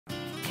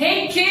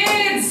Hey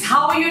kids,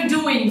 how are you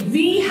doing?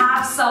 We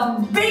have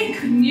some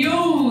big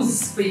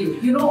news for you.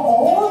 You know,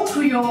 all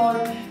through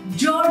your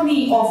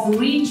journey of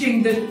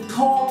reaching the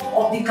top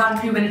of the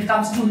country when it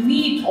comes to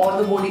NEET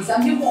or the board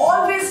exam, you've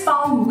always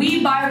found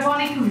We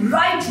Biotonic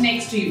right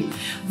next to you.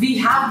 We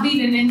have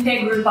been an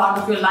integral part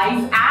of your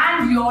life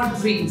and your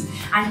dreams.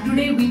 And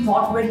today we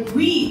thought when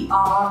we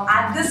are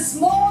at this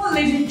small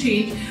little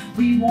change,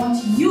 we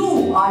want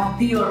you, our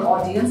dear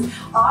audience,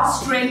 our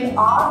strength,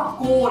 our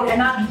core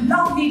and our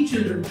lovely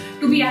children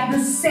to be at the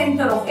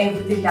center of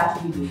everything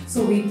that we do.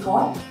 So we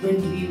thought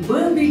when we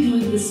will be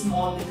doing this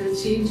small little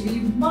change, we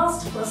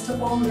must first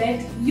of all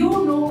let you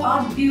know,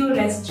 our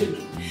dearest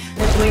children,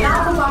 that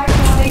Vedantu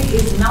Biotonic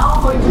is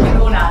now going to be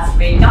known as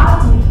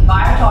Vedantu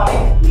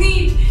Biotonic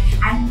NEET.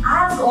 And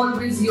as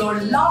always, your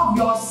love,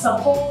 your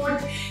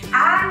support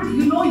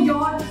and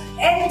your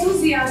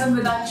enthusiasm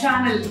with our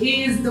channel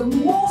is the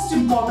most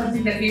important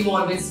thing that we've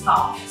always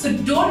found. So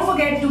don't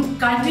forget to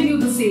continue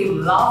the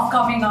same love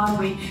coming our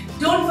way.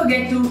 Don't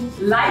forget to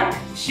like,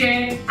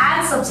 share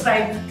and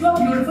subscribe to our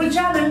beautiful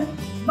channel.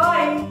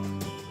 Bye.